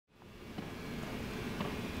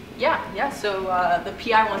Yeah. So the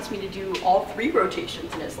PI wants me to do all 3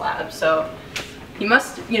 rotations in his lab. So he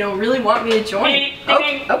must, really want me to join.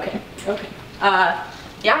 Okay.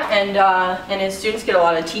 Yeah, and his students get a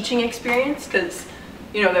lot of teaching experience because,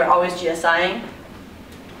 they're always GSIing.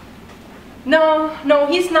 No,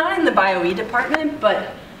 he's not in the BioE department,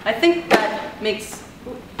 but I think that makes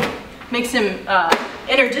him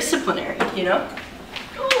interdisciplinary,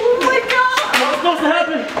 Oh my God! What's supposed to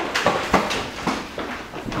happen?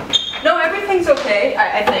 No, everything's okay,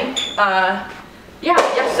 I think. Yeah,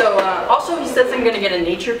 so also he says I'm gonna get a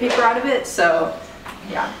nature paper out of it, so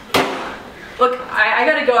yeah. Look, I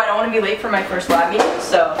gotta go, I don't wanna be late for my first lab meeting,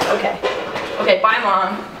 so okay. Okay, bye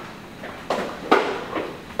Mom.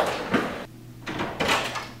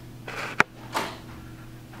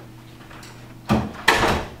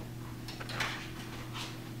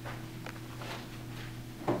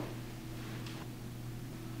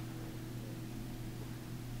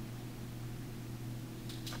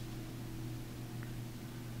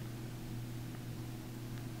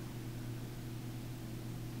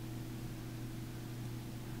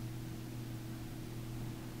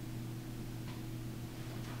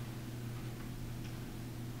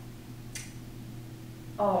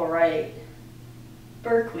 All right,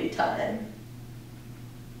 Berkeley time.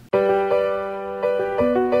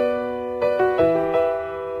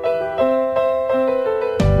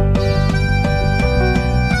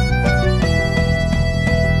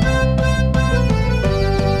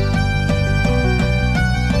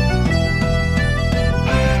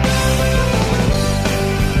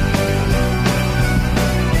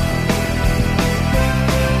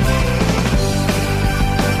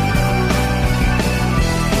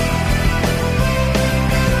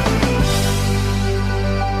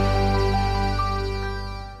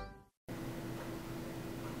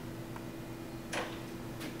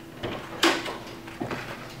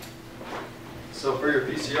 So for your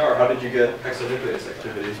PCR, how did you get exonuclease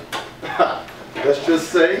activity? Let's just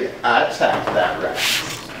say I attacked that rat.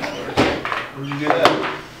 When did you do that?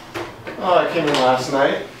 Oh, I came in last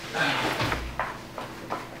night.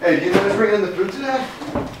 Hey, do you know who's bringing in the food today?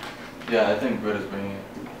 Yeah, I think Britt is bringing it.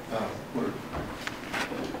 Oh, word.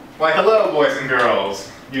 Why, hello, boys and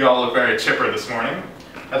girls. You all look very chipper this morning.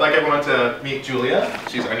 I'd like everyone to meet Julia.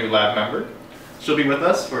 She's our new lab member. She'll be with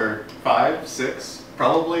us for 5, 6,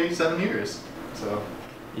 probably 7 years. So,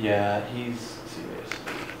 Yeah, he's serious.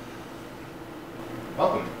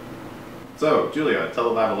 welcome. So, Julia, tell the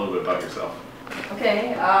lab a little bit about yourself.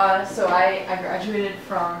 Okay, so I graduated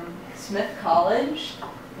from Smith College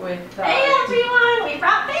with... Hey everyone, we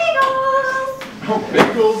brought bagels! Oh,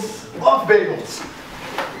 bagels! Love bagels!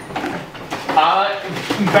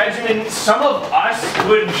 Benjamin, some of us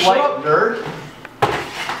would Shut up, nerd!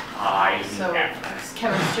 So, it's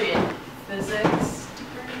chemistry and physics.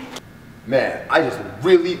 Man, I just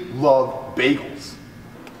really love bagels.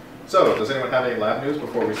 So, does anyone have any lab news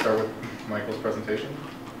before we start with Michael's presentation?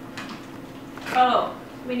 Oh,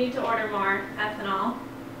 we need to order more ethanol.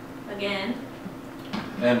 Again.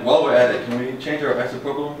 And while we're at it, can we change our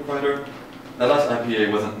isopropyl provider? That last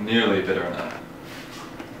IPA wasn't nearly bitter enough.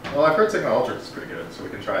 Well, I've heard Sigma Ultrix is pretty good, so we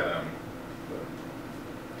can try them.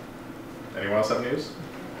 But anyone else have news?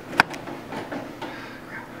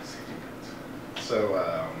 So,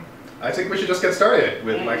 I think we should just get started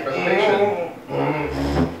with Mike's presentation.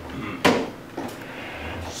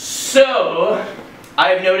 So,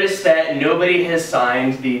 I've noticed that nobody has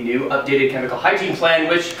signed the new updated chemical hygiene plan,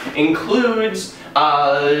 which includes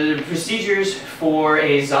procedures for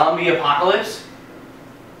a zombie apocalypse.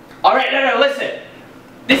 Alright, no, listen.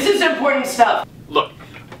 This is important stuff. Look,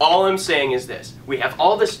 all I'm saying is this. We have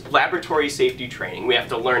all this laboratory safety training. We have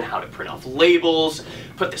to learn how to print off labels,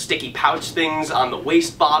 put the sticky pouch things on the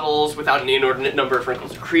waste bottles without an inordinate number of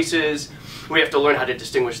wrinkles or creases. We have to learn how to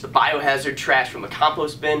distinguish the biohazard trash from the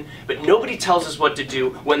compost bin, but nobody tells us what to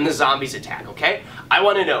do when the zombies attack, okay? I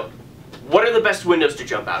want to know, what are the best windows to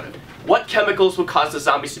jump out of? What chemicals will cause the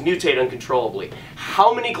zombies to mutate uncontrollably?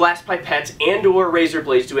 How many glass pipettes and or razor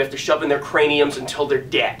blades do we have to shove in their craniums until they're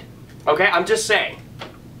dead? Okay, I'm just saying.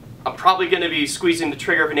 I'm probably going to be squeezing the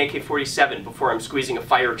trigger of an AK-47 before I'm squeezing a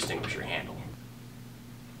fire extinguisher handle.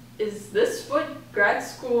 Is this what grad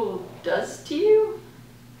school does to you?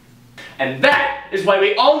 And that is why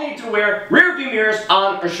we all need to wear rear view mirrors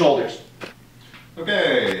on our shoulders.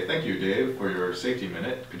 Okay, thank you, Dave, for your safety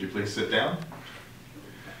minute. Could you please sit down?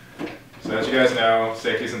 So as you guys know,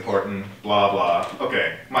 safety is important, blah blah.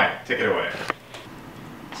 Okay, Mike, take it away.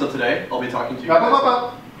 So today, I'll be talking to you Blah, guys. blah, blah,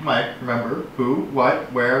 blah. Mike, remember who,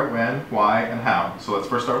 what, where, when, why, and how. So let's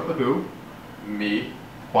first start with the who. Me,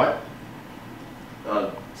 What?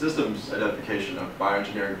 systems identification of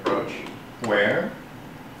bioengineering approach. Where?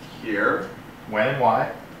 Here, When and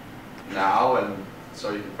why? now, and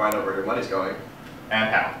so you can find out where your money's going. And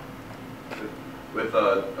how? With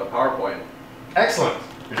a PowerPoint. Excellent.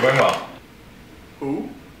 You're doing well. Who?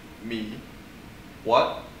 Me.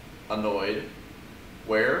 What? Annoyed.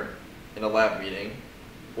 Where? In a lab meeting.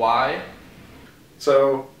 Why?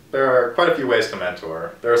 So, there are quite a few ways to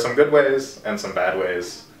mentor. There are some good ways and some bad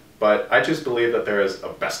ways, but I just believe that there is a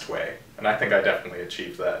best way, and I think I definitely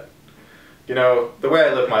achieved that. You know, the way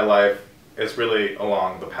I live my life is really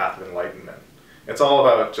along the path of enlightenment. It's all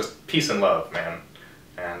about just peace and love, man.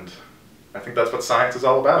 And I think that's what science is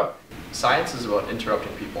all about. Science is about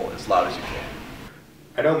interrupting people as loud as you can.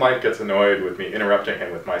 I know Mike gets annoyed with me interrupting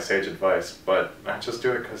him with my sage advice, but I just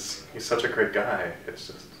do it because he's such a great guy. It's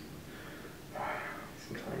just...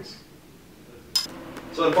 sometimes...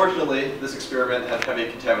 So unfortunately, this experiment had heavy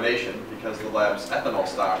contamination because the lab's ethanol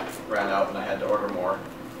stock ran out and I had to order more.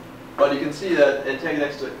 But you can see that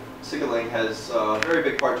antagonistic signaling has a very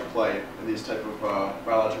big part to play in these type of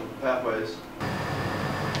biological pathways.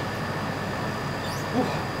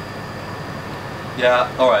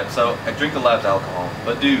 Yeah, alright, so I drink the lab's alcohol,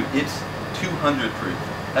 but dude, it's 200 proof.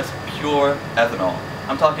 That's pure ethanol.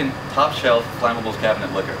 I'm talking top shelf flammables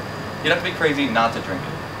cabinet liquor. You'd have to be crazy not to drink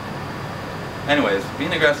it. Anyways,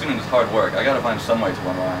 being a grad student is hard work. I gotta find some way to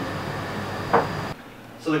unwind.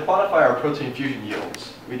 So to quantify our protein fusion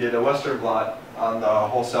yields, we did a Western blot on the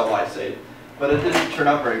whole cell lysate, but it didn't turn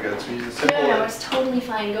out very good, so we used a simple... No, it's totally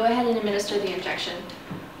fine. Go ahead and administer the injection.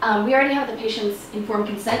 We already have the patient's informed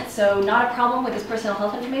consent, so not a problem with his personal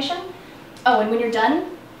health information. Oh, and when you're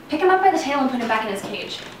done, pick him up by the tail and put him back in his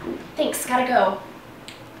cage. Thanks, gotta go.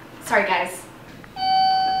 Sorry, guys.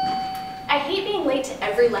 I hate being late to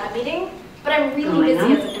every lab meeting, but I'm really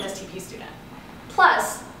busy as an MSTP student.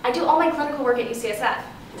 Plus, I do all my clinical work at UCSF,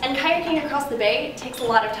 and kayaking across the bay takes a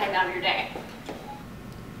lot of time out of your day.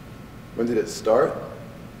 When did it start?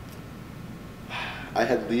 I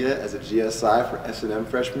had Leah as a GSI for S&M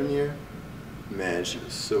freshman year. Man, she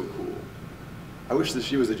was so cool. I wish that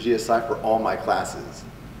she was a GSI for all my classes.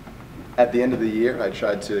 At the end of the year, I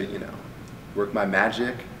tried to, you know, work my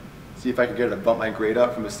magic, see if I could get her to bump my grade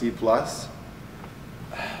up from a C+.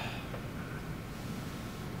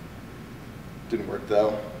 Didn't work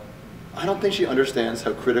though. I don't think she understands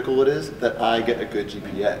how critical it is that I get a good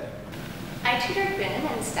GPA. I tutored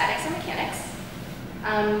Ben in statics and mechanics.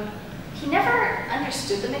 He never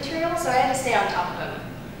understood the material, so I had to stay on top of him.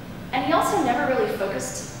 And he also never really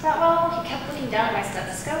focused that well. He kept looking down at my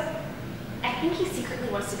stethoscope. I think he secretly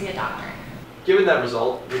wants to be a doctor. Given that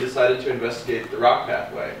result, we decided to investigate the rock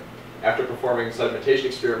pathway. After performing sedimentation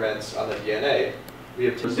experiments on the DNA, we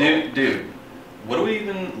obtained... Dude, what are we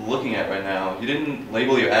even looking at right now? You didn't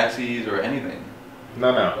label your axes or anything.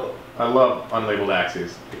 No. I love unlabeled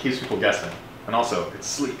axes. It keeps people guessing. And also, it's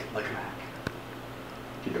sleek, like a Mac.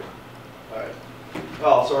 Keep it. Alright.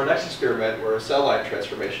 Well, so our next experiment were cell line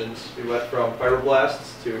transformations. We went from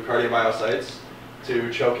fibroblasts to cardiomyocytes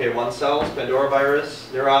to CHO-K1 cells, Pandora virus,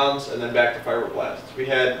 neurons, and then back to fibroblasts. We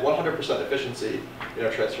had 100% efficiency in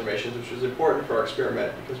our transformations, which was important for our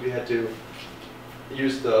experiment because we had to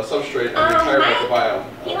use the substrate of the entire microbiome.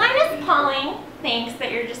 Linus Pauling thinks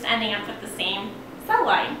that you're just ending up with the same cell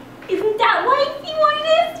line. Isn't that why he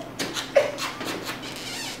wanted?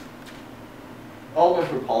 All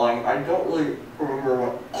from Pauling, I don't really remember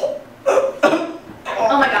what...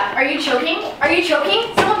 Oh my god, are you choking? Are you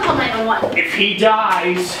choking? Someone call 911. If he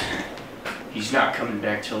dies, he's not coming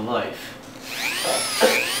back to life.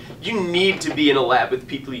 You need to be in a lab with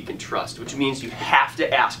people you can trust, which means you have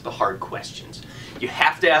to ask the hard questions. You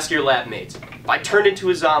have to ask your lab mates, if I turned into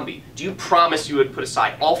a zombie, do you promise you would put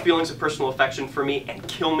aside all feelings of personal affection for me and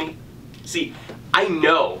kill me? See, I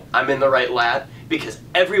know I'm in the right lab because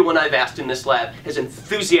everyone I've asked in this lab has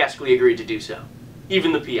enthusiastically agreed to do so,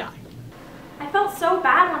 even the PI. I felt so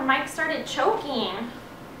bad when Mike started choking.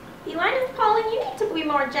 Linus Pauling, you need to be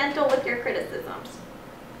more gentle with your criticisms.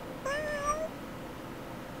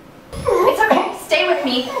 It's okay, stay with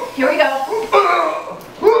me. Here we go.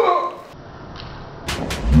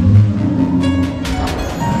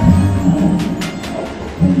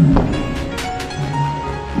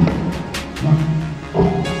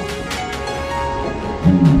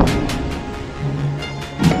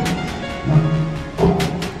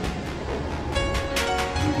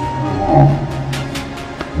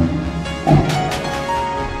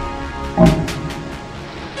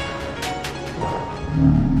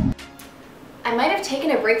 I might have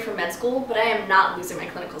taken a break from med school, but I am not losing my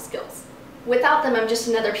clinical skills. Without them, I'm just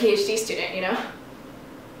another PhD student, you know?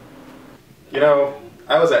 You know,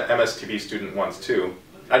 I was an MSTP student once too,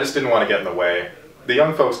 I just didn't want to get in the way. The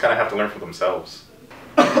young folks kind of have to learn for themselves.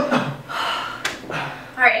 Alright,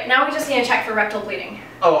 now we just need to check for rectal bleeding.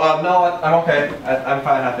 Oh, no, I'm okay. I'm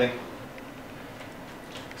fine, I think.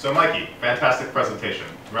 So Mikey, fantastic presentation.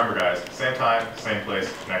 Remember guys, same time, same place,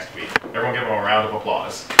 next week. Everyone give him a round of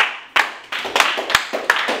applause.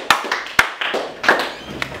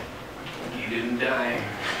 You didn't die.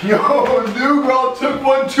 Yo, new girl took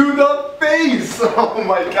one to the face! Oh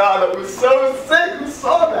my god, that was so sick! Who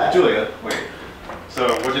saw that? Julia, wait. So,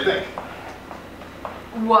 what'd you think?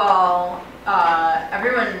 Well,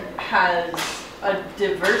 everyone has a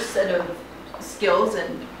diverse set of skills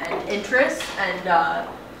and interests, and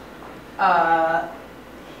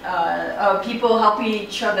people help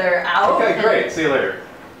each other out. Okay, great. See you later.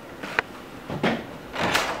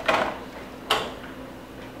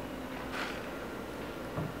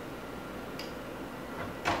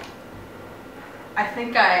 I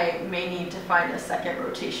think I may need to find a second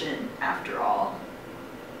rotation after all.